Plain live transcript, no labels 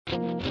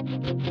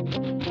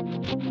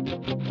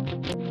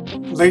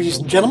Ladies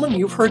and gentlemen,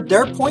 you've heard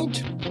their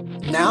point.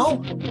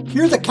 Now,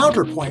 hear the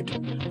counterpoint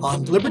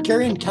on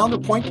Libertarian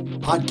Counterpoint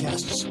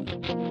podcasts.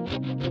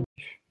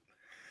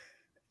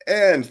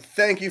 And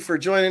thank you for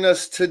joining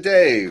us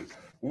today.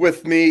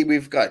 With me,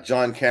 we've got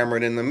John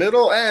Cameron in the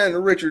middle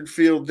and Richard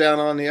Field down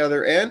on the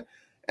other end.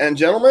 And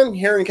gentlemen,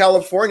 here in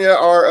California,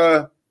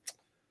 our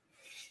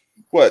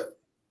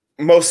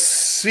most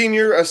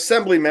senior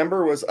assembly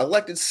member was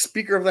elected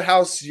Speaker of the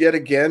House yet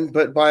again,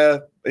 but by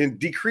a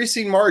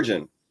decreasing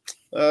margin.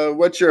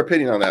 What's your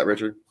opinion on that,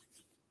 Richard?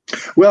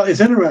 Well, it's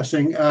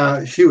interesting.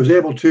 She was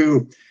able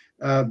to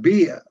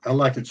be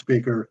elected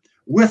Speaker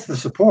with the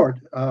support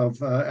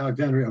of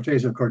Alexandria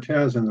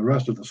Ocasio-Cortez and the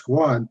rest of the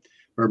squad,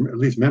 or at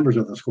least members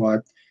of the squad,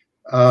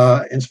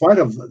 in spite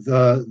of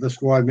the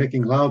squad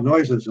making loud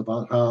noises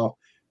about how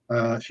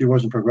she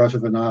wasn't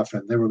progressive enough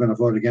and they were going to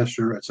vote against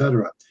her,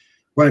 etc.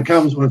 When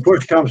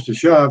push comes to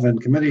shove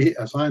and committee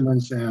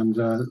assignments and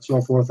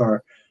so forth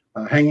are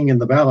hanging in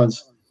the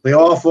balance, they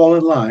all fall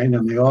in line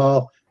and they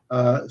all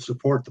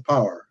support the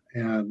power.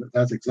 And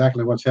that's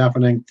exactly what's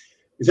happening.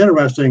 It's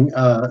interesting,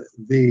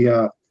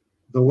 the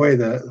way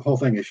the whole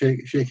thing is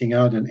shaking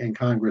out in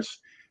Congress.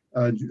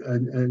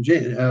 Justin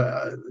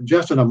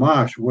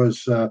Amash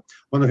was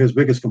one of his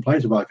biggest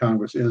complaints about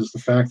Congress is the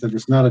fact that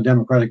it's not a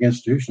democratic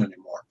institution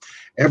anymore.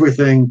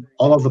 Everything,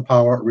 all of the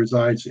power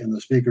resides in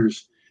the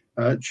Speaker's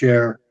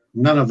chair.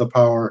 None of the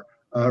power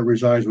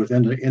resides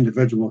within the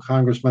individual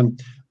congressman.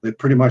 They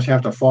pretty much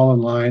have to fall in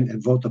line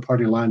and vote the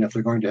party line if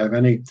they're going to have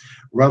any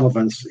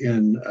relevance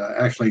in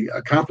actually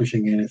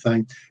accomplishing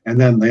anything. And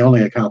then they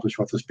only accomplish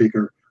what the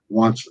Speaker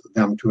wants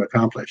them to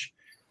accomplish.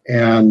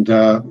 And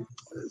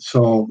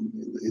so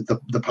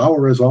the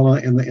power is all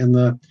in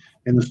the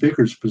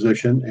Speaker's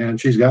position,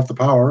 and she's got the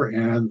power.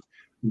 And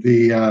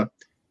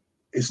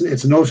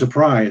it's no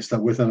surprise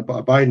that with a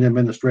Biden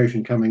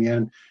administration coming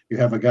in, you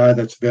have a guy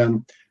that's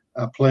been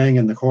playing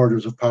in the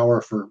corridors of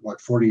power for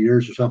 40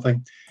 years or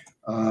something,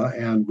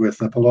 and with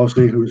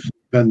Pelosi, who's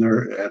been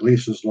there at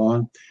least as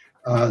long.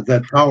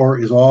 That power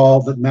is all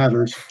that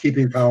matters: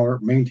 keeping power,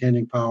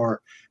 maintaining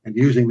power, and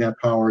using that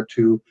power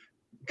to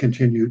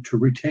continue to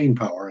retain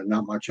power, and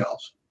not much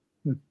else.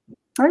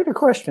 I had a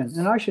question,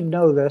 and I should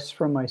know this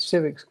from my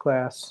civics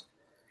class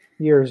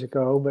years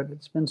ago, but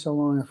it's been so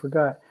long I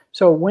forgot.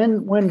 So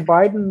when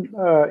Biden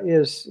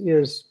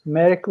is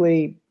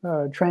medically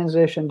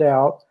transitioned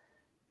out,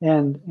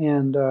 and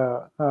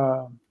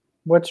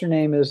what's her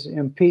name is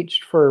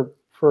impeached for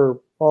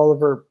all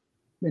of her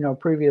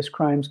previous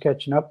crimes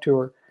catching up to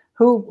her,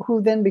 who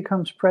then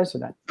becomes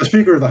president? The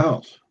Speaker of the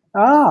House.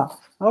 Ah,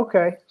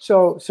 okay.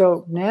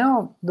 So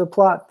now the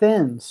plot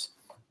thins.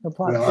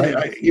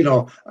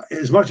 Well,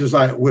 as much as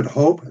I would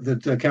hope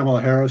that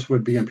Kamala Harris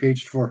would be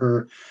impeached for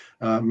her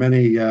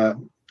many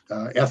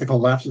ethical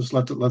lapses,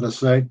 let us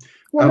say,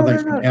 I don't think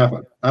it's going to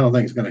happen. I don't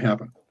think it's going to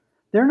happen.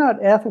 They're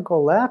not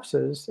ethical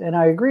lapses, and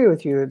I agree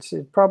with you.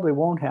 It probably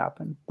won't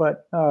happen,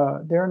 but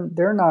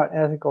they're not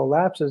ethical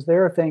lapses.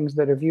 There are things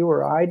that if you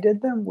or I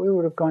did them, we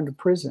would have gone to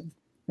prison.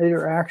 They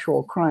are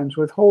actual crimes.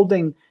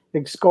 Withholding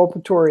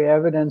exculpatory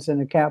evidence in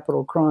a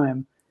capital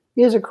crime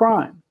is a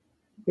crime.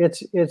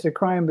 It's a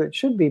crime that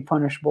should be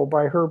punishable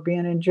by her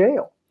being in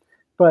jail.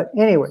 But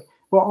anyway,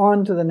 well,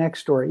 on to the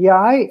next story. Yeah,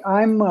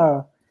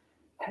 I'm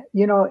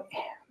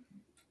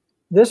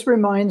this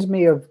reminds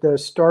me of the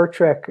Star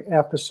Trek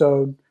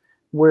episode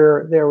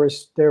where there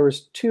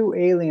was two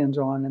aliens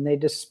on and they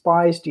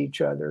despised each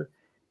other.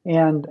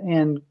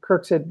 And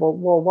Kirk said,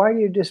 well, why do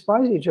you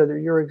despise each other?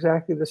 You're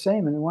exactly the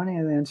same. And one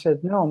alien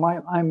said, no,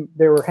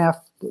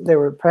 half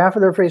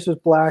of their face was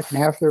black and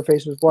half of their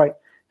face was white.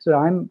 So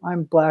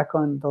I'm black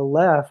on the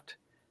left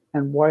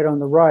and white on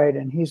the right,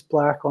 and he's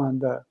black on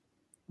the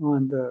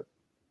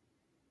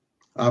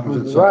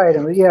opposite side. Right.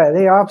 And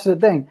the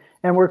opposite thing.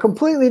 And we're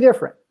completely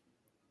different.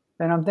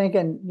 And I'm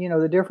thinking,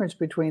 the difference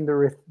between the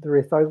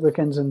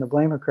Republicans and the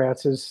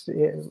Blamocrats is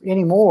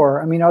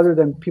anymore. I mean, other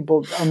than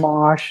people,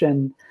 Amash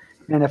and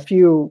a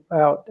few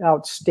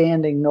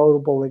outstanding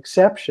notable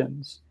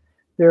exceptions,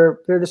 they're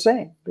the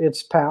same.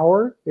 It's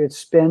power, it's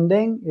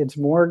spending, it's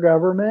more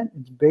government,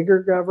 it's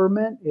bigger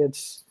government,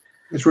 it's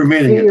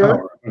remaining in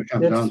power when it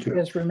comes down to it.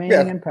 It's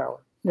remaining in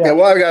power. Yeah,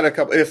 well, I've got a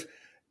couple. If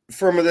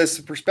from this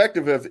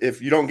perspective of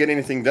if you don't get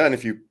anything done,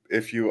 if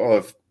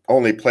you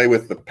only play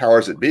with the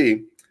powers that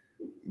be,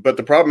 but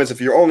the problem is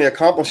if you're only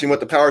accomplishing what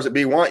the powers that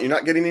be want, you're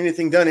not getting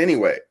anything done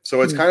anyway.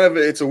 So it's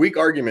it's a weak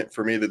argument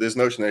for me that this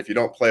notion that if you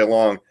don't play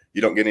along,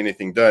 you don't get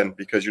anything done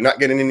because you're not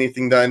getting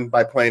anything done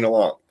by playing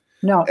along.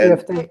 No,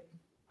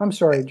 I'm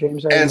sorry,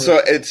 James.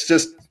 So it's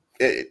just,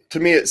 to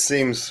me, it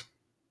seems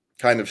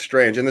kind of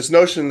strange. And this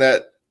notion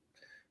that,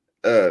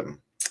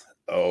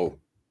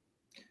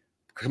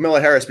 Kamala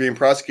Harris being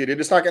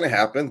prosecuted, it's not going to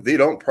happen. They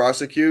don't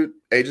prosecute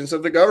agents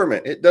of the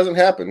government. It doesn't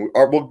happen.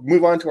 We'll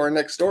move on to our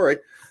next story.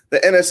 The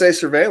NSA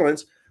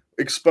surveillance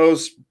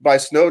exposed by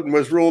Snowden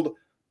was ruled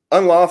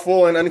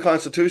unlawful and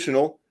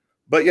unconstitutional,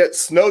 but yet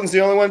Snowden's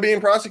the only one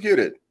being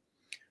prosecuted.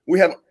 We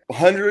have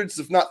hundreds,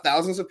 if not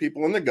thousands, of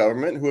people in the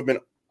government who have been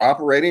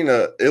operating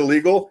a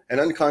illegal and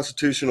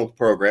unconstitutional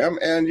program,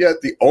 and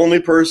yet the only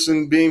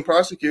person being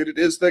prosecuted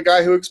is the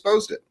guy who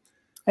exposed it.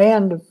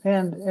 And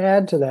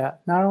add to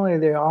that, not only are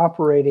they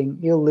operating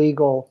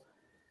illegal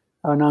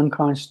and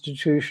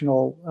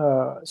unconstitutional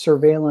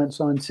surveillance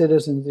on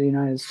citizens of the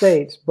United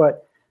States,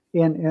 but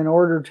in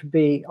order to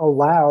be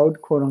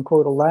allowed, quote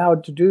unquote,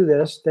 allowed to do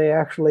this, they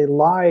actually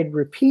lied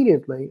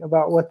repeatedly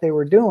about what they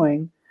were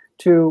doing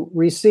to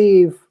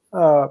receive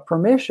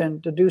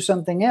permission to do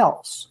something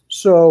else.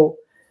 So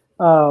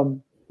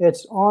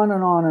it's on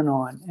and on and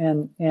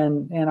on.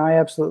 And I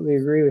absolutely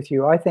agree with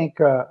you. I think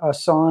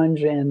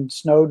Assange and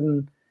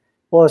Snowden,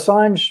 well,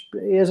 Assange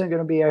isn't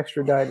going to be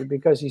extradited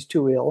because he's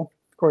too ill,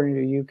 according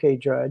to a UK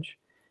judge.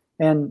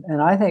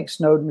 And I think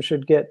Snowden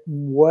should get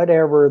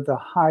whatever the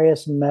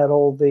highest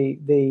medal.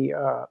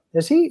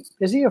 Is he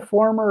a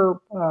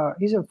former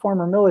he's a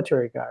former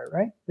military guy,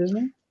 right?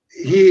 Isn't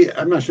he?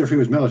 I'm not sure if he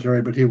was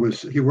military, but he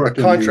worked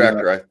a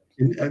contractor.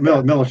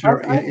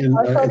 Military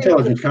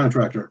intelligence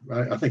contractor.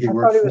 I think he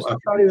worked. I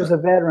thought he was a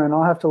veteran.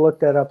 I'll have to look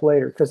that up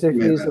later, because if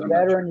he's a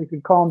veteran, you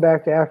could call him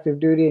back to active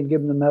duty and give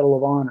him the Medal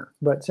of Honor.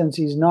 But since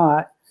he's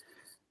not,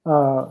 I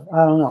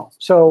don't know.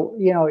 So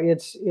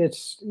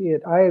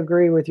I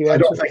agree with you. I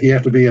don't think you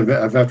have to be a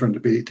veteran to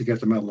get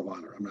the Medal of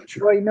Honor. I'm not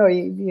sure. Well, no,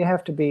 you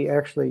have to be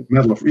actually.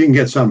 You can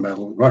get some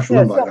medal. Rush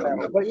Limbaugh got a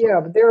medal. But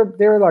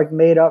they're like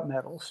made up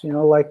medals.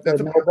 Like the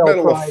Nobel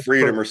Medal Prize of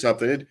Freedom or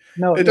something.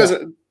 It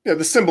doesn't. Yeah,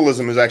 the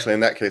symbolism is actually in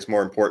that case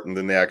more important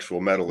than the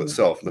actual medal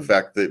itself. The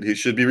fact that he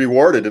should be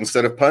rewarded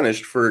instead of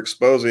punished for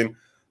exposing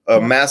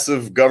a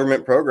massive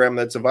government program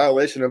that's a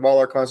violation of all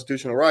our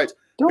constitutional rights.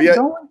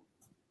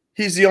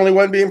 He's the only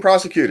one being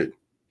prosecuted.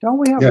 Don't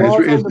we have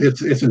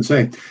laws? It's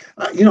insane.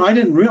 I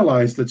didn't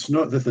realize that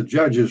the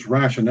judge's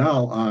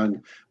rationale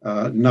on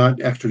not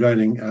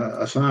extraditing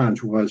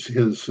Assange was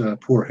his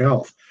poor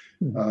health.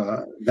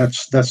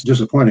 That's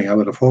disappointing. I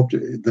would have hoped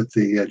that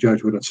the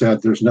judge would have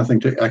said there's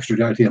nothing to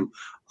extradite him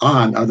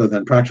on other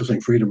than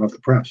practicing freedom of the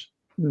press.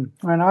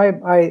 And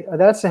I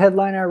that's the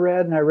headline I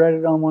read, and I read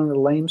it on one of the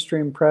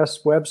Lamestream Press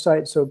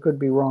websites, so it could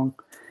be wrong.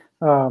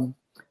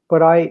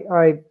 But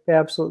I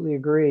absolutely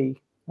agree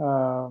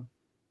that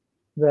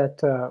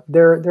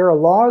there are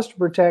laws to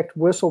protect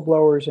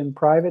whistleblowers in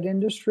private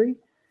industry.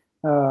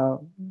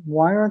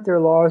 Why aren't there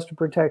laws to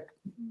protect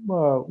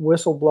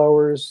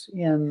whistleblowers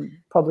in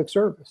public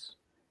service?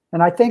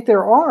 And I think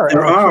there are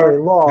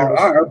laws. There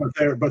are,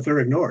 but they're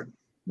ignored.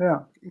 Yeah.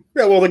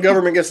 Yeah. Well, the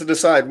government gets to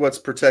decide what's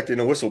protecting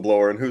a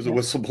whistleblower and who's a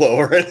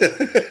whistleblower.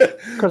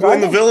 When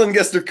the villain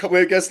gets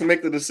to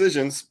make the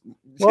decisions,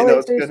 it's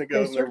going to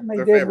go in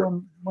their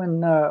favor.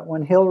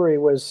 When Hillary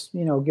was,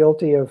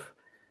 guilty of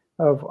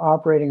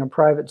operating a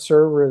private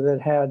server that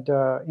had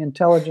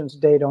intelligence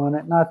data on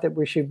it. Not that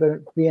we should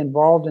be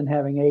involved in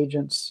having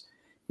agents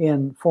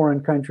in foreign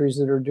countries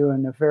that are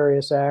doing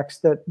nefarious acts.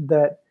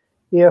 That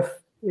if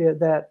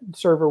that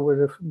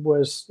server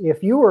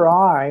if you or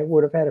I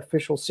would have had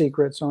official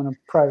secrets on a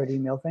private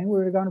email thing, we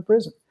would have gone to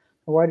prison.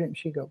 Why didn't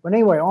she go? But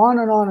anyway, on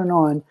and on and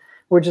on,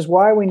 which is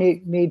why we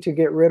need to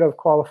get rid of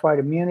qualified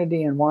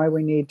immunity, and why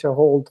we need to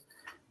hold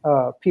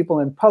people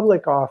in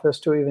public office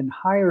to even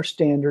higher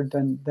standard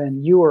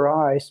than you or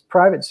I,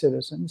 private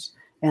citizens.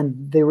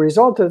 And the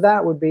result of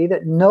that would be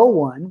that no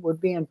one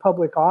would be in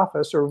public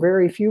office, or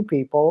very few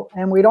people,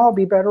 and we'd all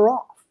be better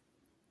off.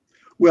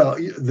 Well,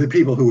 the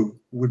people who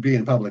would be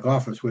in public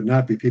office would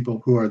not be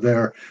people who are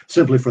there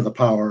simply for the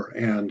power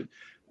and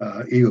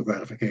ego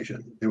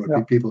gratification. There would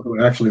be people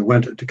who actually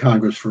went to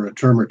Congress for a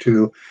term or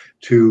two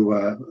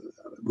to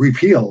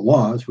repeal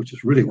laws, which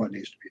is really what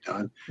needs to be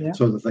done,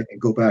 so that they can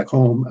go back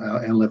home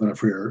and live in a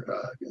freer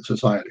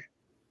society.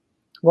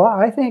 Well,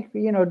 I think,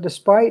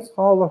 despite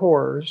all the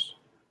horrors,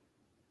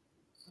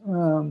 I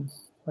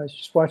was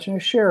just watching a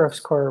sheriff's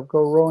car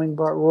go roaring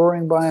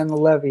by on the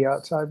levee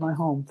outside my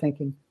home,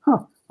 thinking,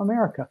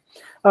 America.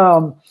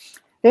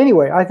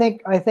 Anyway, I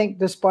think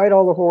despite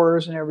all the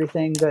horrors and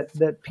everything,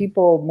 that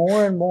people,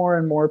 more and more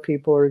and more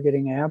people, are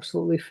getting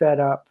absolutely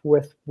fed up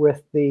with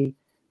the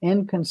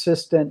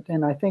inconsistent,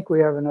 and I think we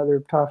have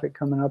another topic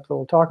coming up that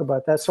we'll talk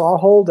about that. So I'll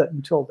hold it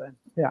until then.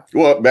 Yeah.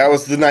 Well, that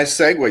was the nice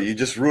segue. You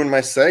just ruined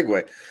my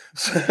segue.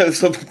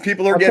 So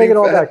people are getting. Take it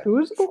all back.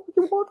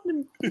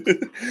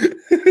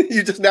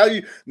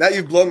 Now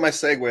you've blown my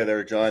segue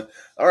there, John.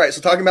 All right.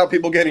 So talking about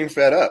people getting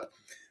fed up.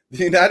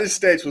 The United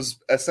States was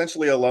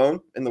essentially alone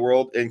in the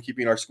world in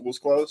keeping our schools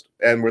closed,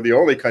 and we're the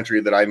only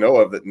country that I know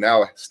of that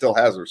now still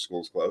has their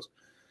schools closed.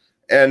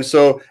 And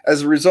so,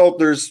 as a result,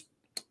 there's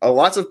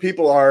lots of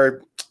people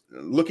are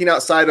looking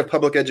outside of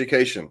public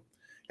education,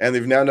 and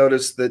they've now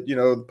noticed that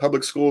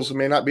public schools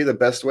may not be the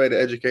best way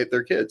to educate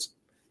their kids.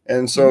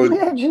 And so,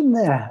 imagine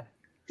that.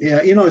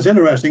 Yeah, it's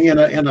interesting. In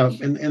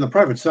the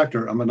private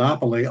sector, a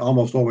monopoly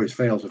almost always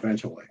fails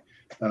eventually.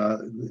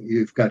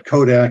 You've got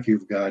Kodak,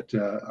 you've got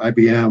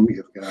IBM,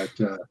 you've got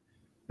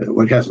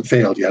what hasn't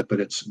failed yet, but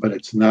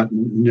it's not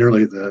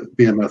nearly the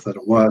behemoth that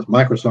it was.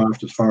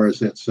 Microsoft, as far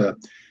as its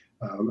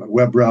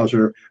web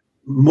browser,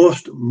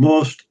 most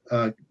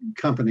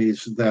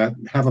companies that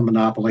have a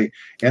monopoly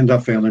end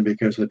up failing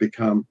because they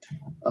become,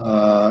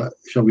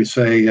 shall we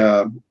say,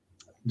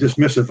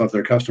 dismissive of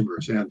their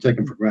customers and take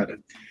them for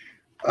granted.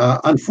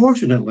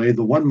 Unfortunately,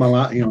 the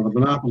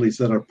monopolies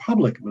that are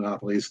public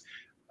monopolies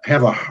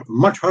have a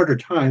much harder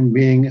time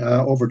being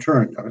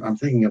overturned. I'm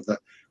thinking of the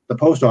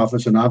post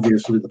office and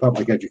obviously the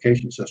public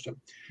education system.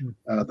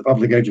 The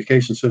public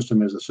education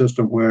system is a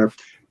system where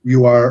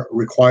you are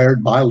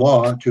required by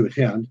law to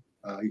attend.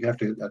 You have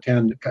to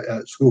attend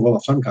school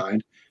of some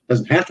kind. It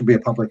doesn't have to be a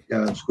public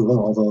school,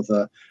 although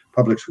the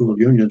public school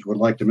unions would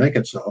like to make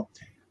it so.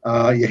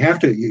 You have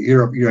to.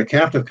 You're a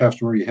captive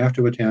customer. You have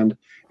to attend,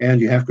 and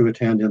you have to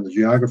attend in the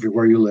geography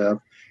where you live,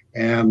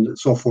 and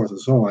so forth and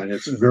so on.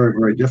 It's very,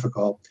 very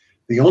difficult.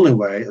 The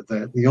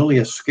only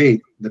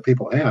escape that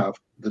people have,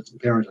 that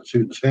parents and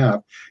students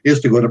have, is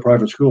to go to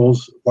private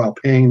schools while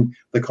paying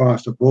the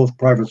cost of both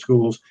private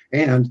schools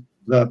and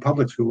the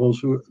public schools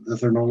that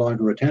they're no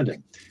longer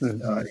attending.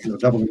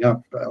 Doubling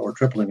up or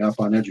tripling up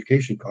on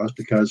education costs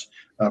because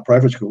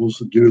private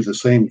schools do the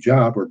same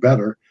job or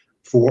better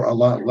for a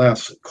lot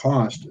less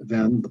cost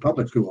than the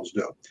public schools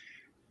do.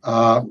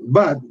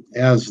 But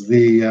as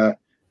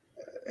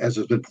has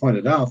been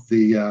pointed out,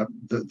 the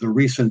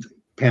recent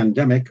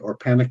pandemic or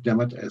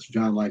panicdemic, as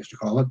John likes to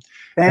call it,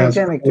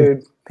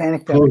 panicdemic.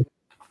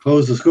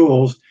 Closed the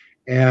schools,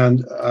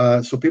 and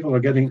so people are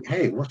getting,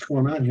 hey, what's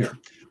going on here?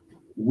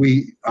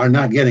 We are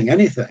not getting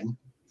anything.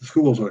 The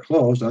schools are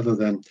closed other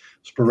than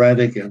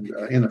sporadic and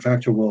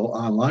ineffectual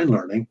online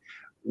learning.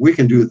 We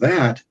can do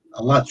that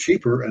a lot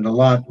cheaper and a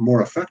lot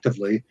more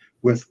effectively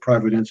with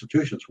private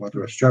institutions,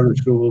 whether it's charter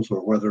schools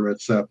or whether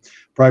it's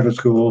private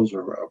schools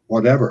or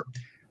whatever.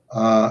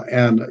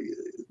 And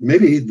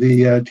maybe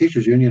the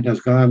teachers union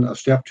has gone a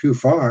step too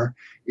far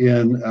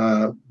in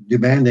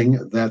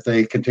demanding that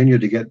they continue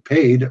to get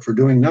paid for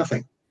doing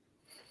nothing.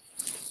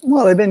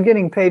 Well, they've been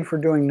getting paid for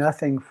doing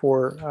nothing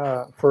for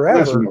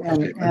forever,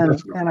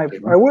 and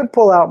I would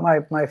pull out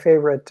my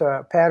favorite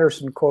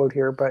Patterson quote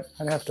here, but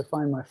I'd have to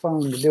find my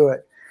phone to do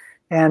it.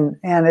 And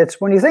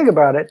it's, when you think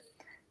about it,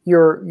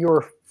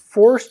 you're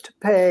forced to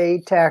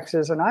pay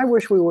taxes, and I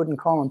wish we wouldn't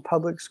call them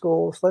public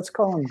schools. Let's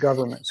call them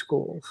government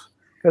schools,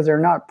 because they're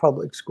not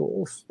public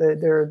schools.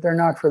 They're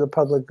not for the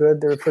public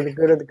good. They're for the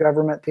good of the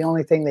government. The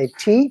only thing they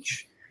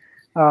teach,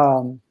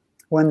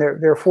 when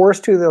they're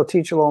forced to, they'll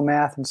teach a little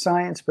math and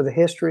science, but the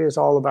history is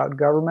all about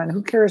government.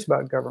 Who cares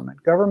about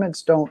government?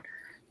 Governments don't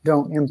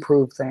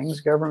improve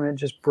things. Government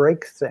just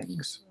breaks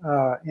things.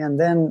 And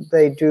then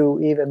they do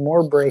even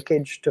more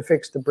breakage to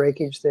fix the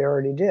breakage they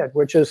already did,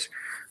 which is,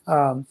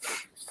 the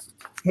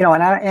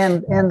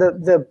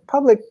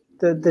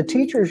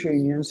teachers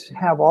unions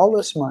have all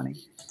this money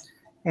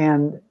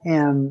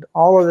and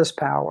all of this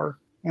power,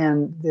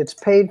 and it's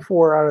paid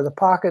for out of the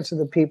pockets of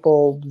the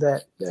people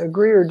that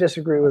agree or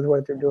disagree with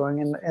what they're doing.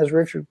 And as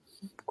Richard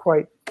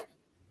quite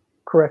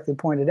correctly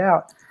pointed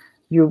out,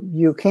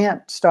 you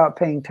can't stop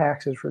paying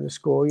taxes for the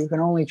school. You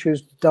can only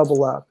choose to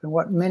double up. And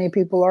what many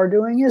people are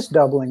doing is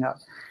doubling up.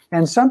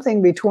 And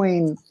something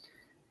between,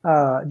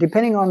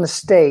 depending on the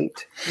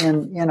state,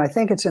 and I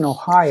think it's in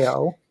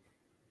Ohio.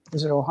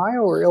 Is it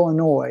Ohio or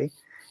Illinois?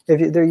 If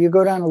you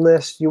go down a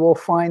list, you will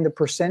find the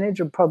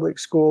percentage of public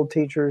school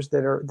teachers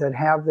that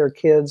have their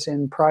kids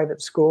in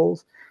private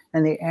schools,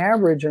 and the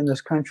average in this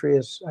country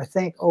is, I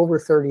think, over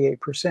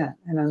 38%,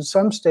 and in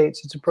some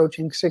states it's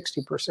approaching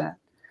 60%.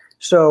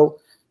 So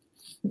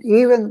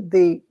even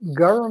the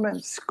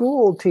government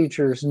school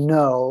teachers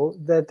know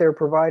that they're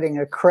providing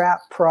a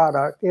crap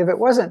product. If it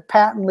wasn't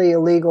patently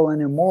illegal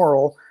and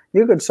immoral,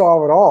 you could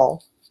solve it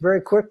all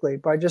very quickly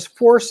by just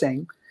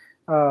forcing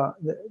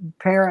the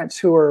parents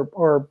who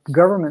are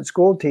government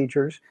school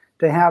teachers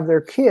to have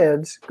their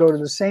kids go to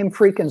the same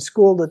freaking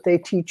school that they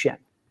teach in,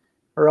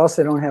 or else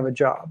they don't have a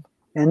job.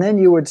 And then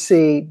you would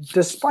see,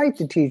 despite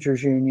the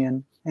teachers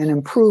union, an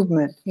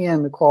improvement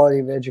in the quality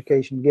of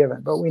education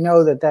given. But we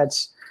know that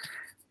that's,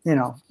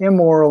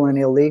 immoral and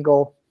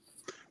illegal.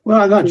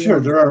 Well, I'm not sure.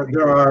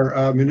 There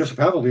are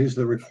municipalities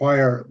that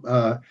require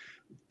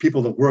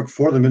people that work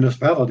for the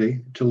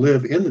municipality to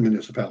live in the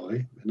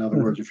municipality. In other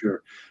words, if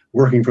you're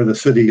working for the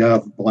city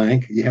of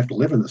blank, you have to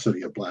live in the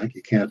city of blank.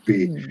 You can't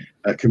be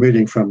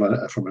commuting from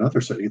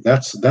another city.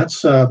 That's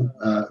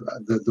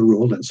the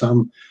rule in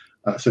some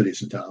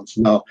cities and towns.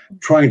 Now,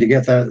 trying to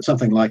get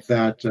something like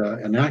that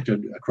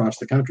enacted across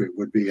the country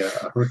would be a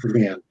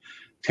Herculean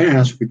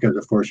task, because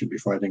of course you'd be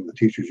fighting the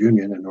teachers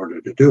union in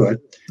order to do it.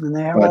 And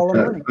they have all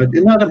the money. But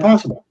it's not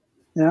impossible.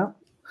 Yeah.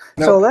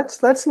 No. So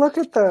let's look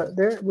at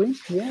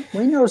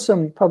we know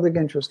some public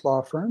interest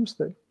law firms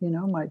that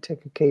might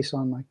take a case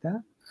on like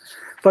that.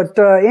 But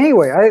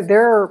anyway,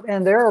 there are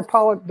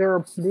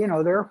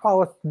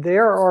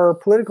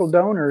political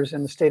donors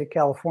in the state of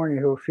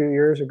California who a few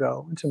years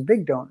ago, and some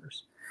big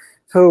donors,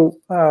 who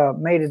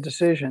made a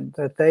decision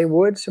that they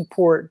would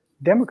support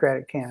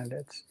Democratic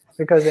candidates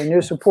because they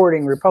knew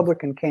supporting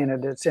Republican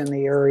candidates in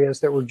the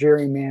areas that were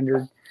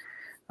gerrymandered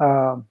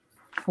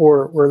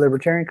or were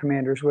Libertarian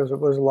commanders was a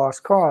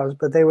lost cause,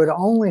 but they would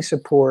only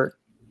support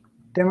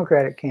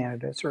Democratic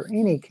candidates or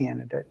any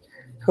candidate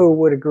who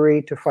would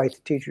agree to fight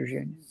the teachers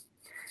union.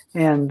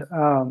 And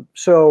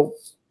so,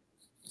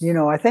 you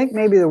know, I think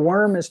maybe the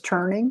worm is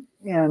turning,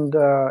 and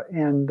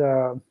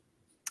the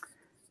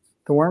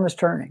worm is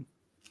turning.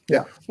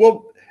 Yeah.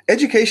 Well,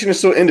 education is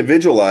so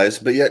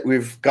individualized, but yet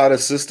we've got a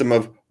system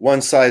of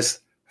one size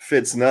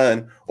fits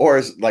none, or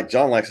as like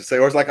John likes to say,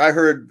 or as like I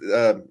heard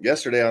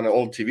yesterday on an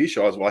old TV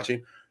show I was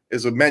watching,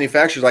 is what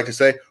manufacturers like to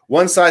say,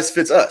 one size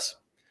fits us.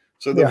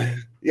 So the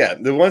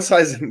one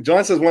size,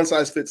 John says one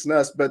size fits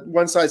us, but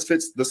one size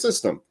fits the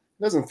system.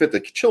 It doesn't fit the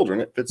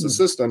children, it fits the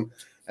system.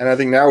 And I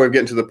think now we're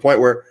getting to the point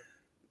where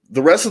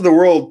the rest of the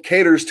world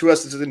caters to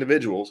us as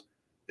individuals,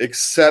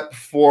 except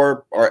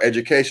for our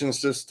education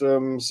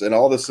systems and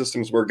all the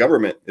systems where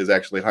government is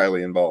actually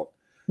highly involved.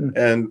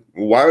 And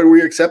why are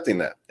we accepting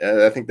that?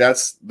 And I think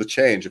that's the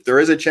change. If there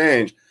is a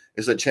change,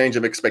 it's a change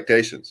of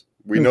expectations.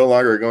 We no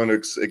longer are going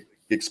to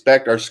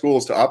expect our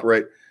schools to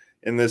operate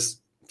in this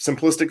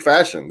simplistic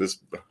fashion, this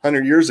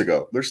 100 years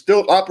ago. They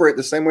still operate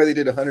the same way they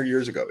did 100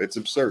 years ago. It's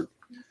absurd.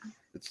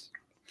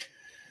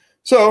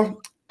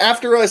 So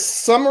after a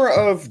summer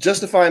of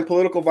justifying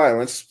political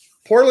violence,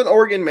 Portland,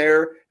 Oregon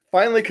mayor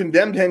finally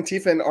condemned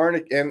Antifa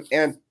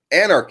and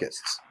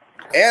anarchists.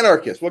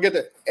 Anarchists. We'll get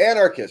to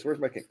anarchists. Where's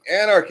my king?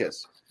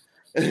 Anarchists.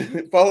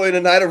 Following a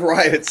night of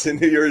riots in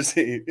New Year's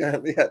Eve. Where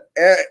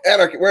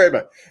am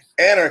I?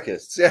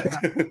 Anarchists. Yeah.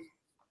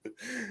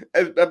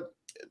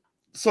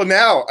 So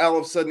now, all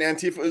of a sudden,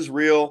 Antifa is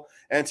real.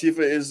 Antifa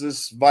is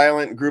this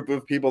violent group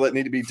of people that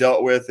need to be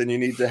dealt with, and you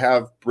need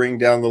to bring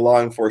down the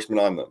law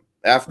enforcement on them.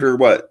 After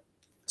what?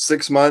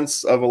 6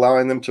 months of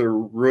allowing them to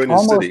ruin the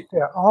city.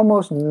 Yeah,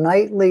 almost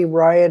nightly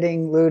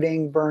rioting,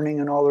 looting, burning,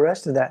 and all the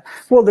rest of that.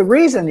 Well, the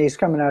reason he's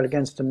coming out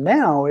against them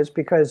now is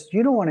because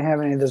you don't want to have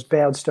any of this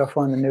bad stuff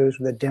on the news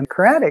with a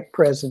Democratic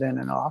president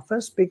in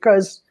office,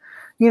 because,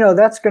 you know,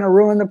 that's going to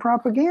ruin the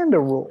propaganda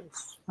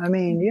rules. I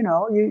mean, you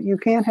know, you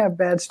can't have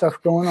bad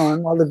stuff going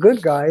on while the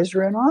good guys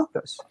are in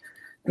office.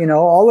 You know,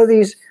 all of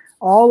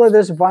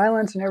this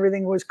violence and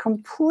everything was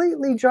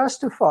completely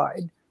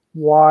justified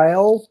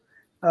while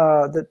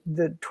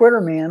the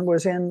Twitter man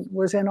was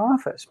in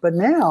office. But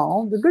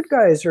now the good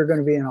guys are going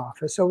to be in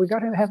office, so we got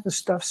to have the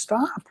stuff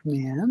stop,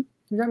 man.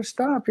 You got to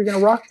stop. You're going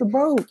to rock the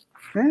boat.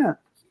 Yeah,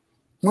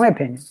 my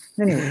opinion.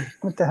 Anyway,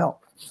 what the hell?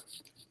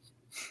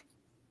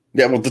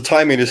 Yeah, well, the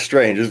timing is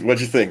strange. What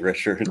do you think,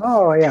 Richard?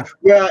 Oh yeah.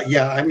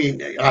 Yeah. I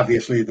mean,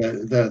 obviously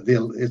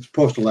it's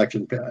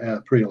post-election,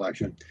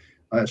 pre-election,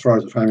 as far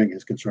as the timing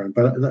is concerned.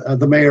 But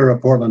the mayor of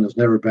Portland has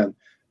never been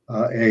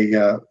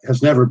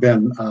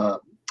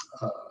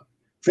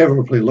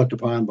favorably looked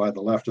upon by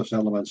the leftist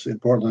elements in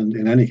Portland.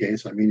 In any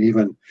case, I mean,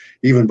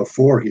 even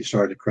before he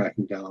started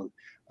cracking down,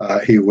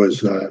 he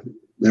was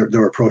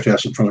there were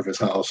protests in front of his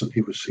house, and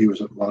he was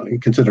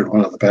considered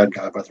one of the bad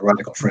guys by the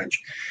radical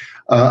fringe.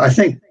 I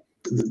think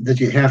that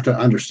you have to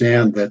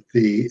understand that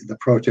the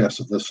protests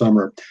of this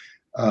summer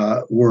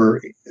were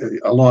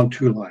along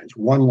two lines.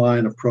 One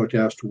line of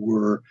protest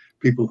were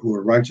people who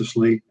were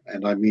righteously,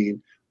 and I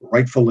mean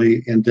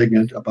rightfully,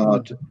 indignant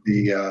about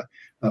the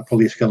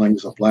police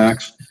killings of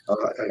blacks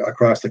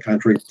across the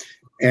country.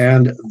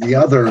 And the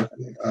other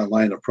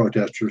line of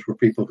protesters were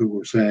people who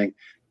were saying,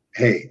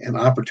 hey, an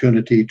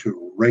opportunity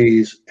to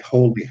raise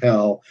holy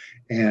hell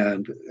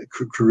and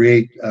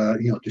create,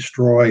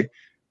 destroy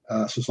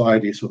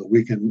society so that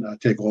we can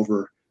take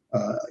over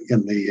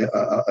in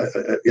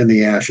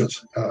the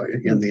ashes,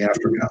 in the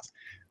aftermath.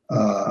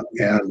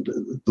 And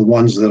the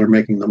ones that are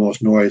making the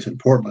most noise in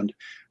Portland,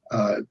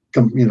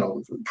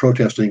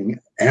 protesting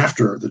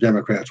after the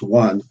Democrats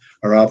won,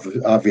 are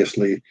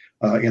obviously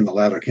in the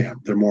latter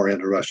camp. They're more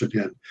interested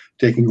in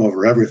taking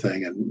over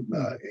everything and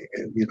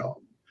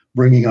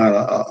bringing on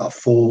a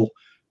full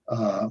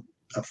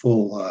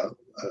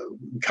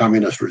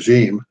communist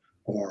regime,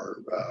 or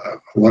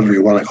whatever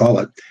you want to call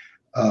it,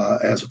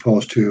 as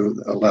opposed to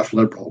a left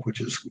liberal, which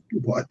is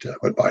what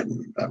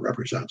Biden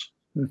represents.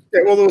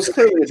 Yeah, well, there was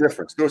clearly a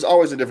difference. There was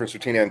always a difference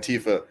between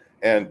Antifa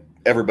and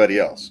everybody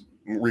else,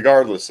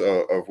 regardless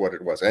of what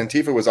it was.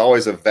 Antifa was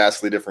always a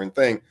vastly different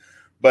thing.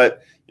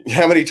 But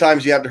how many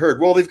times you have to heard,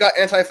 well, they've got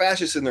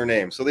anti-fascists in their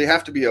name, so they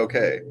have to be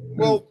okay.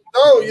 Well,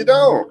 no, you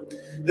don't.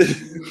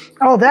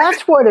 Oh,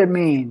 that's what it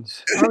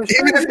means. I was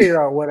trying to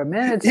figure out what it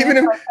meant.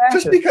 It's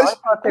just because I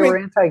thought they were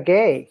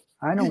anti-gay.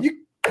 I don't.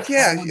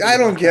 I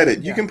don't get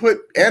it. You can put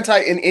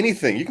anti in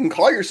anything. You can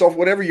call yourself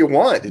whatever you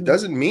want. It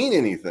doesn't mean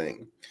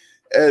anything.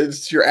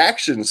 As your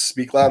actions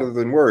speak louder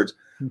than words.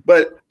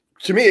 But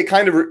to me, it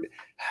kind of,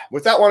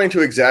 without wanting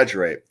to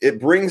exaggerate,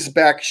 it brings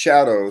back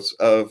shadows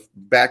of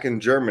back in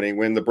Germany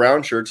when the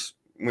brown shirts,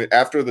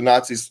 after the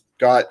Nazis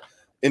got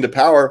into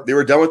power, they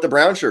were done with the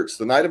brown shirts,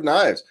 the Night of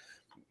Knives.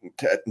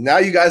 Now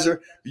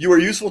you were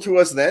useful to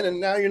us then,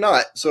 and now you're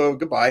not. So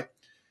goodbye.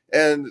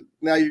 And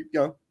now you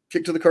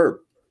kick to the curb.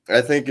 I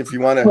think if you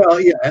want to.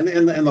 Well, yeah, and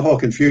the whole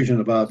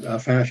confusion about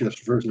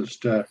fascist versus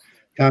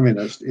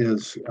communist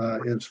is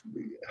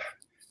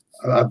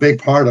a big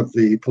part of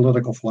the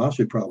political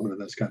philosophy problem in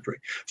this country.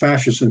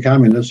 Fascists and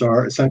communists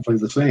are essentially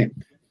the same.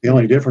 The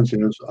only difference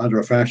is under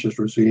a fascist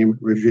regime,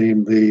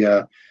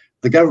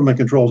 the government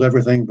controls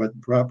everything, but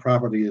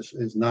property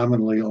is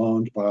nominally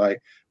owned by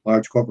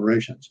large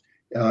corporations.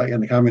 In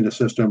the communist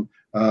system,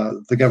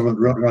 the government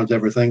runs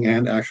everything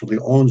and actually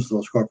owns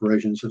those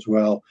corporations as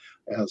well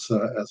as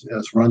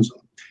runs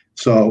them.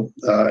 So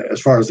as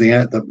far as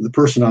the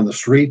person on the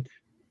street,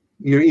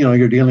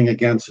 you're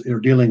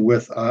dealing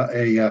with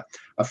a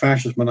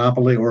fascist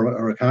monopoly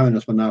or a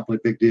communist monopoly.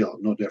 Big deal,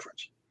 no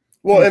difference.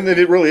 Well, and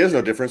it really is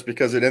no difference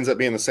because it ends up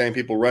being the same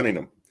people running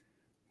them,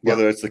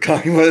 whether it's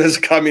whether it's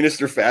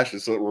communist or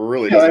fascist. So it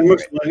really doesn't.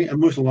 And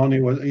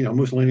Mussolini was,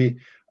 Mussolini,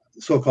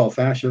 so-called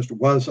fascist,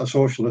 was a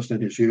socialist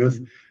in his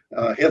youth.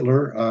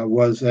 Hitler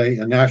was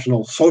a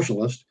national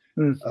socialist.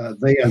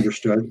 They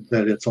understood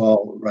that it's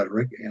all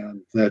rhetoric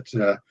and that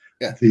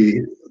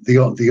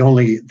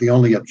the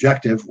only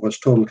objective was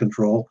total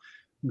control.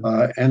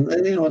 And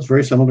it's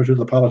very similar to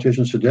the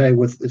politicians today.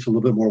 It's a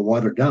little bit more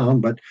watered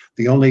down, but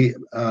the only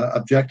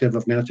objective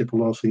of Nancy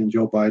Pelosi and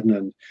Joe Biden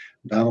and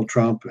Donald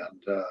Trump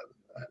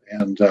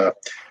and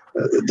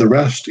the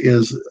rest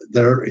is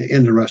they're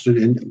interested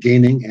in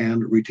gaining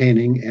and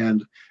retaining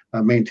and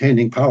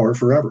maintaining power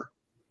forever.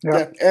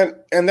 Yeah,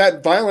 and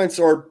that violence,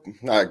 or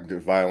not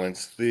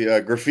violence,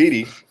 the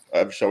graffiti,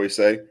 shall we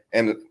say,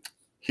 and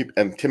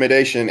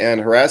intimidation and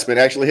harassment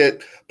actually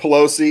hit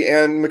Pelosi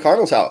and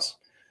McConnell's house.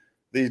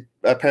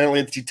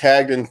 Apparently she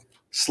tagged and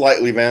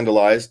slightly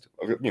vandalized,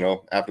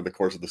 after the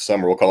course of the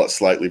summer, we'll call it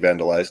slightly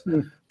vandalized,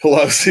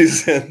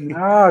 Pelosi's and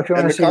if you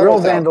want to see real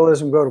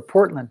vandalism, go to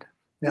Portland.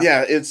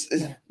 Yeah, it's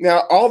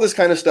now all this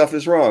kind of stuff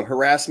is wrong.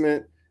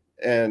 Harassment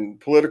and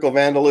political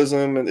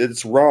vandalism, and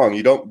it's wrong.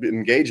 You don't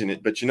engage in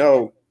it, but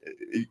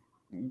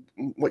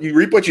what you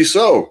reap what you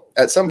sow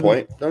at some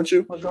point, don't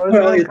you? Well,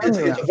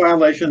 it's a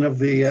violation of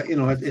the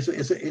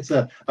it's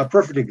a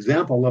perfect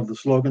example of the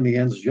slogan "the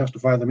ends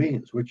justify the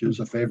means," which is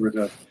a favorite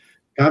of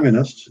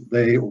communists.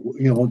 They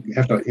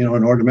have to in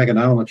order to make an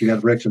omelet you got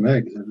to break some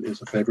eggs.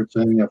 Is a favorite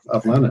saying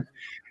of Lenin,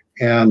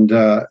 and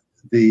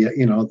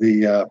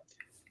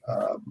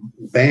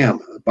BAM,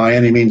 by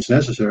any means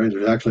necessary.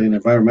 There's actually an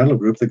environmental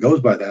group that goes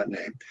by that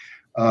name.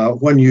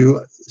 When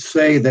you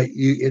say that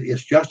it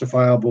is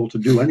justifiable to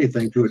do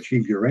anything to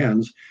achieve your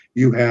ends,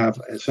 you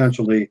have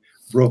essentially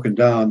broken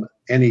down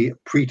any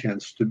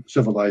pretense to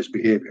civilized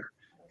behavior.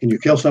 Can you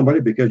kill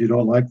somebody because you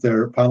don't like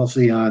their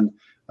policy on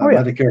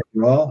Medicare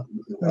for all?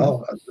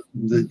 Well,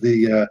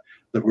 the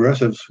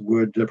progressives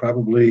would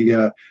probably,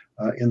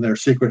 in their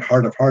secret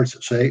heart of hearts,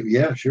 say,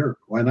 "Yeah, sure,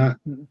 why not?"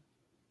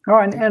 Oh,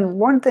 and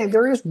one thing,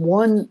 there is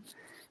one.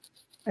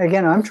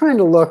 Again, I'm trying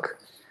to look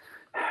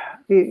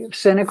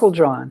cynical,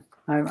 John.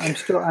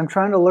 I'm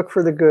trying to look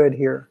for the good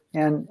here,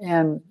 and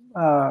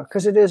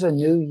because it is a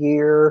new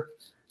year,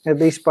 at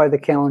least by the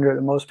calendar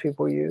that most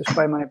people use.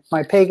 By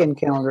my pagan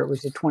calendar, it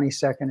was the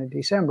 22nd of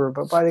December,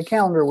 but by the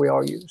calendar we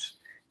all use,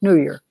 New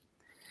Year.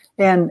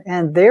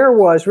 And there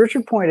was,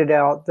 Richard pointed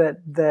out that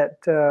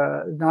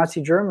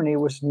Nazi Germany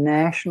was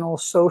National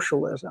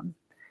Socialism,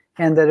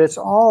 and that it's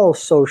all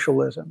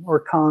socialism or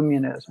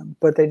communism,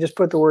 but they just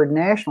put the word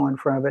national in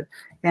front of it.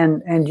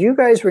 And you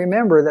guys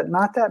remember that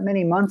not that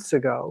many months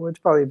ago, it's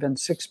probably been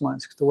 6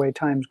 months because the way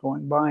time's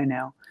going by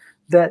now,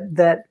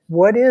 that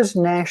what is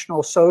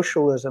National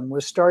Socialism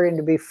was starting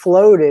to be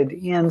floated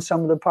in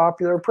some of the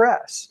popular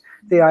press.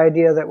 The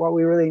idea that what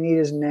we really need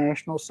is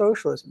National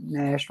Socialism.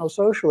 National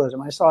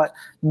Socialism. I saw it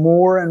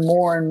more and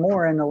more and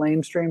more in the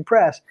lamestream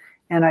press.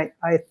 And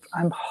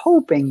I'm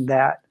hoping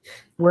that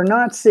we're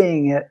not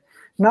seeing it,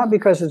 not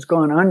because it's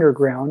gone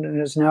underground and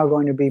it's now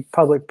going to be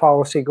public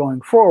policy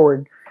going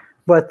forward,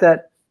 but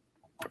that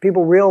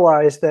people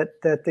realize that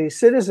the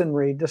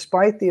citizenry,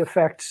 despite the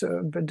attempts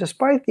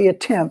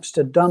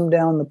to dumb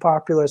down the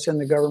populace in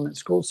the government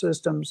school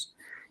systems,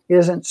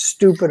 isn't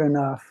stupid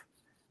enough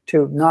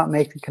to not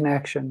make the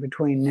connection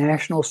between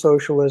National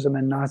Socialism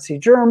in Nazi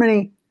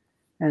Germany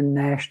and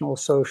National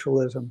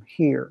Socialism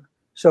here.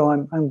 So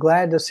I'm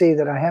glad to see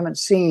that I haven't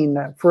seen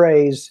that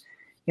phrase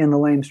in the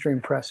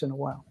lamestream press in a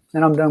while.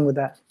 And I'm done with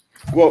that.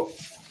 Well,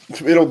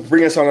 it'll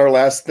bring us on our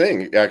last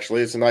thing,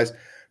 actually. It's a nice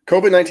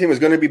COVID-19 was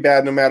going to be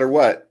bad no matter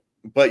what,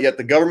 but yet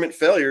the government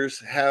failures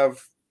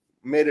have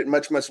made it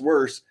much, much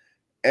worse.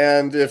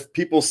 And if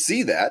people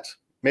see that,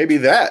 maybe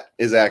that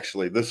is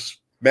actually this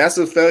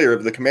massive failure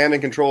of the command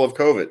and control of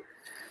COVID.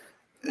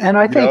 And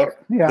I think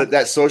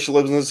that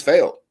socialism has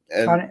failed.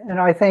 And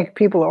I think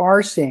people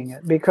are seeing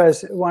it,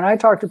 because when I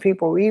talk to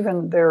people,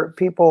 even there are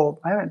people,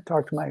 I haven't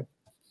talked to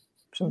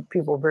some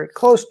people very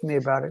close to me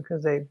about it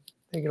because they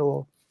get a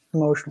little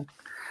emotional.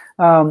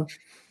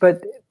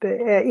 But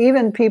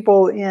even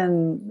people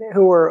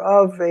who are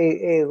of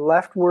a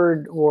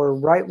leftward or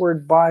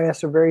rightward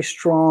bias, are very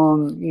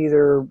strong,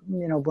 either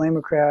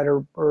Blamelocrat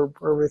or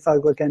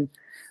Republican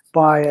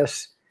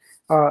bias,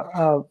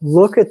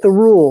 look at the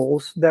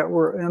rules that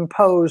were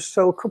imposed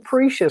so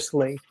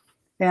capriciously,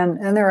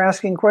 and they're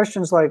asking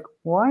questions like,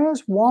 why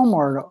is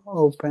Walmart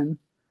open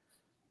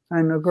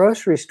and the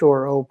grocery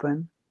store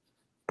open,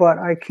 but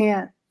I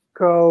can't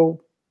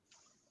go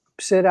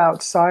sit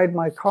outside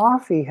my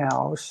coffee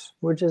house,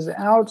 which is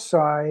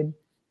outside,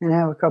 and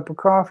have a cup of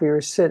coffee,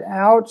 or sit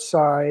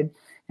outside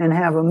and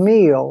have a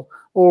meal,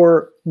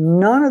 or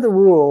none of the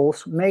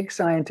rules make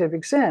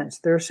scientific sense.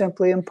 They're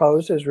simply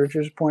imposed, as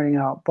Richard's pointing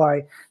out,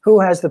 by who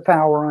has the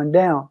power on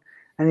down.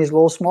 And these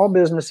little small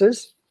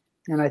businesses,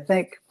 and I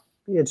think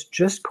it's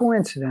just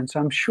coincidence,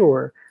 I'm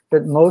sure,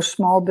 that most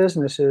small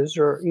businesses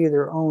are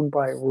either owned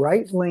by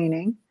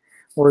right-leaning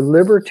or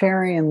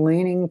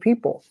libertarian-leaning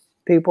people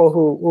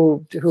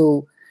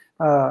who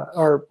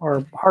are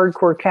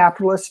hardcore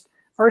capitalists,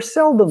 are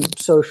seldom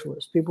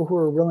socialists, people who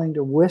are willing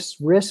to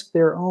risk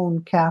their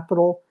own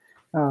capital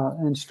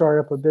and start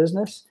up a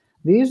business.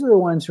 These are the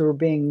ones who are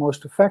being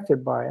most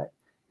affected by it.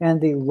 And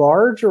the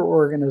larger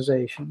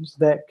organizations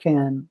that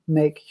can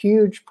make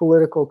huge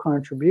political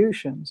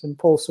contributions and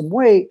pull some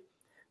weight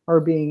are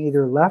being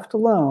either left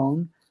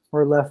alone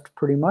or left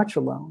pretty much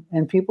alone.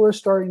 And people are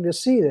starting to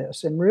see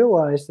this and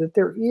realize that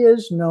there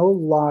is no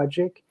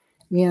logic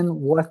in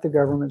what the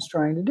government's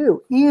trying to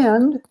do.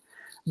 And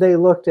they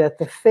looked at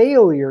the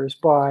failures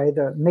by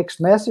the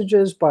mixed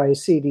messages by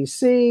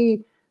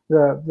CDC,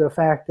 the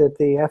fact that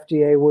the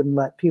FDA wouldn't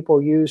let people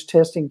use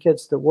testing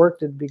kits that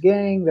worked at the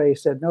beginning. They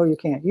said, no, you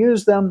can't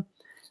use them.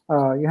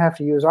 You have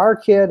to use our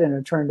kit. And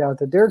it turned out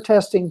that their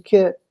testing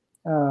kit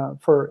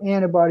for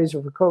antibodies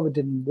or for COVID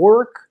didn't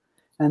work.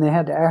 And they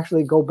had to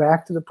actually go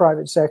back to the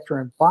private sector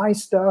and buy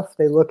stuff.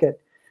 They look at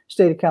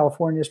state of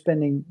California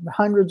spending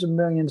hundreds of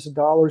millions of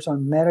dollars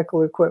on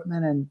medical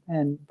equipment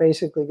and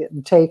basically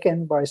getting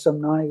taken by some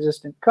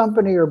non-existent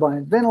company or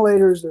buying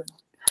ventilators they're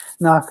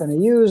not going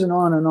to use, and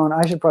on and on.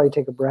 I should probably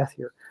take a breath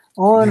here.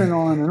 On and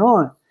on and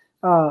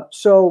on.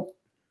 So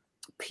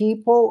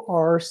people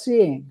are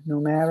seeing, no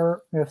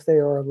matter if they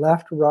are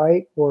left,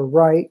 right, or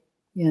right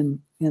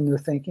in their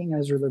thinking,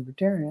 as are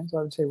libertarians,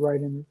 I would say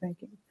right in their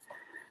thinking.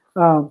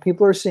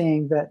 People are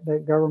seeing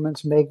that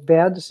governments make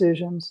bad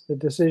decisions, the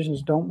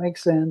decisions don't make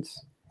sense,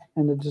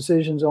 and the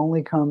decisions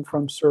only come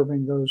from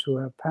serving those who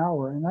have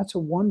power. And that's a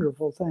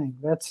wonderful thing.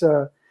 That's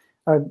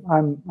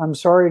I'm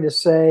sorry to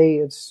say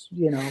it's,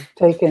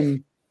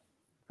 taken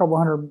a couple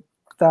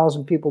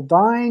 100,000 people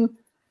dying.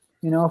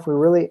 If we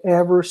really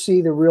ever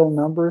see the real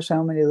numbers,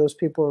 how many of those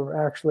people have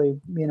actually,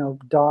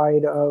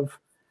 died of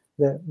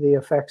the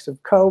effects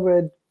of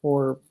COVID,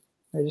 or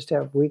they just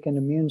have weakened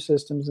immune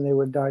systems and they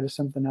would die to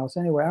something else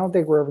anyway. I don't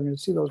think we're ever going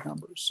to see those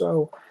numbers.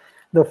 So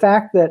the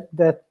fact that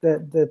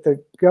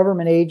the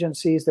government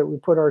agencies that we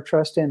put our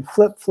trust in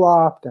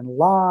flip-flopped and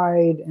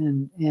lied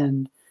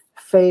and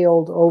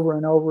failed over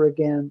and over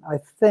again, I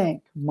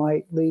think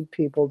might lead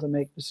people to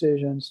make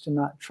decisions to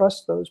not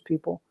trust those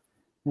people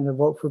and to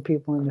vote for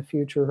people in the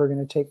future who are going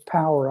to take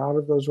power out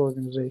of those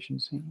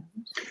organizations'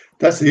 hands.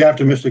 That's the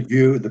optimistic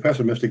view. The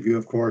pessimistic view,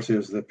 of course,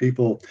 is that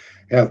people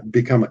have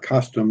become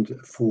accustomed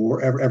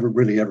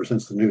ever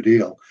since the New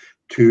Deal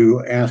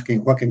to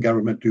asking, what can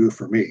government do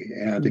for me?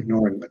 And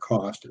ignoring the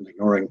cost and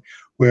ignoring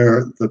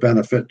where the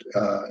benefit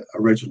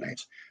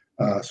originates.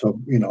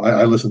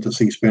 I listen to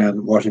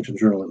C-SPAN, Washington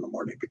Journal in the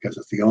morning, because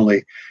it's the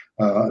only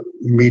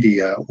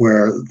media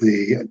where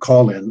the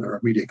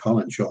media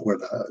call-in show where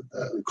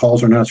the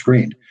calls are not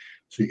screened.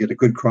 So you get a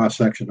good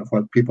cross-section of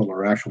what people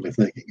are actually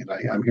thinking. And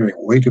I'm hearing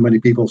way too many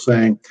people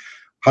saying,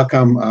 how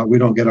come we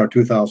don't get our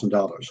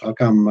 $2,000? How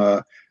come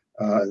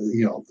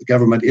the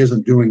government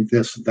isn't doing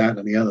this, that,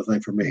 and the other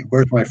thing for me?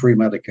 Where's my free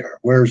Medicare?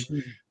 Where's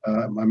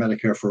my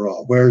Medicare for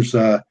all? Where's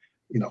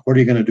what are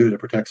you going to do to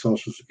protect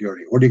Social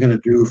Security? What are you going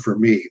to do for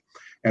me?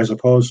 As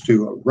opposed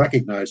to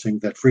recognizing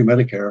that free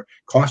Medicare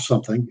costs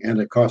something, and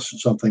it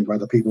costs something by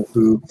the people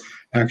who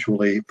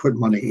actually put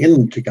money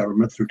into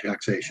government through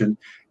taxation.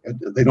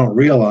 They don't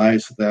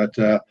realize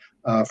that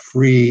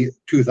free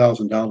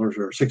 $2,000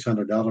 or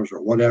 $600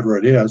 or whatever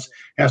it is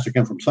has to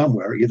come from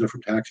somewhere, either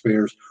from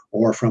taxpayers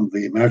or from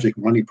the magic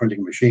money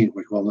printing machine,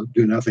 which will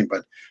do nothing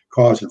but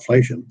cause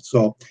inflation.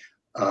 So,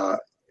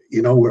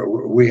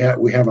 we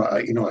have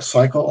a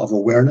cycle of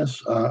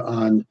awareness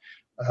on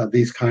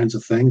these kinds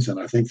of things, and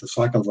I think the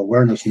cycle of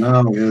awareness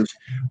now is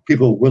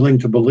people willing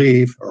to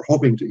believe, or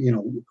hoping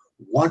to,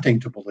 wanting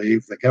to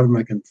believe that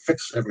government can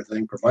fix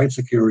everything, provide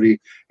security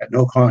at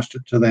no cost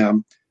to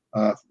them.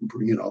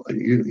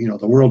 The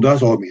world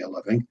does owe me a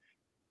living,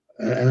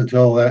 and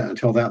until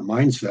that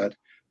mindset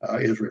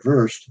is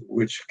reversed,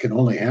 which can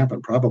only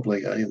happen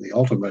probably in the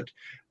ultimate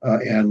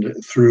and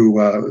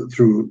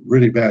through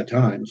really bad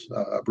times,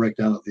 a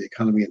breakdown of the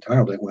economy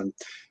entirely, when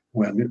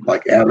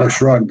like Atlas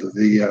shrugged,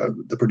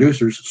 the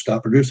producers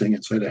stop producing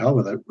and say, to hell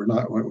with it, we're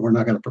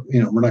not going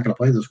to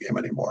play this game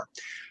anymore.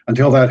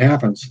 Until that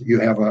happens, you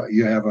have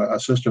a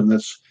system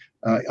that's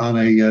on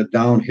a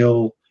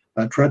downhill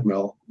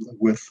treadmill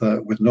with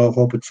no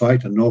hope in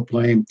sight and no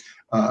blame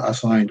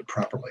assigned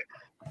properly.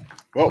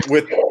 Well,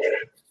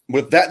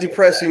 with that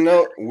depressing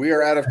note, we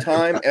are out of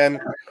time. And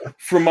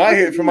from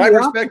my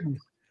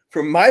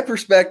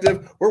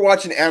perspective, we're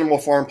watching Animal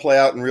Farm play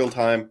out in real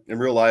time, in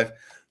real life.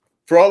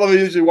 For all of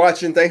you who are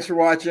watching, thanks for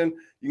watching.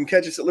 You can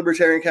catch us at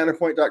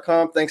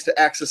libertariancounterpoint.com. Thanks to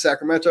Access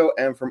Sacramento.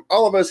 And from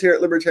all of us here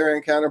at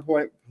Libertarian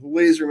Counterpoint,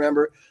 please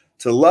remember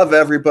to love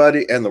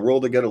everybody and the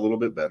world to get a little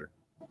bit better.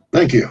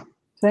 Thank you.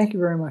 Thank you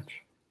very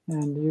much.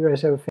 And you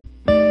guys have a